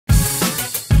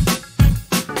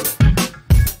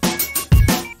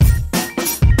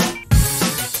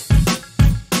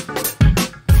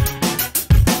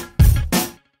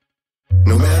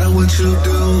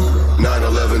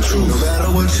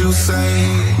you say.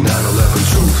 9/11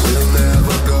 truth will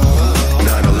never go.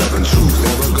 9/11 truth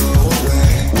never go away.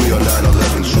 We are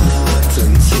 9/11 truth. Not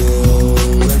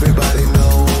until everybody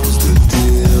knows the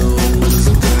deal. This is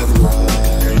a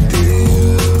deadline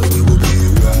deal. We will be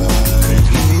right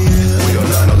here. We are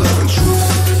 9/11 truth.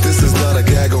 This is not a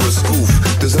gag or a spoof.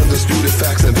 There's undisputed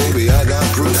facts and baby I got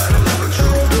proof. 9/11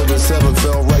 truth. Building 7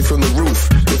 fell right from the roof.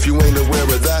 If you ain't aware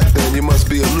of that, then you must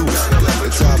be aloof.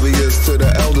 It's obvious to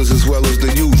the elders as well as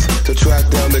the youth. To track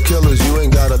down the killers, you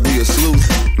ain't gotta be a sleuth.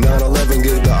 9/11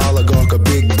 gave the oligarch a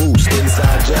big boost.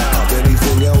 Inside job,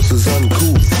 anything else is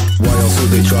uncouth. Why else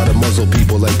would they try to muzzle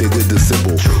people like they did the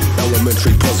Sybil?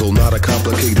 Elementary puzzle, not a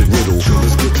complicated riddle.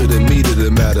 Let's get to the meat of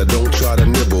the matter, don't try to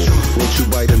nibble. Once you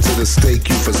bite into the steak,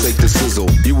 you forsake the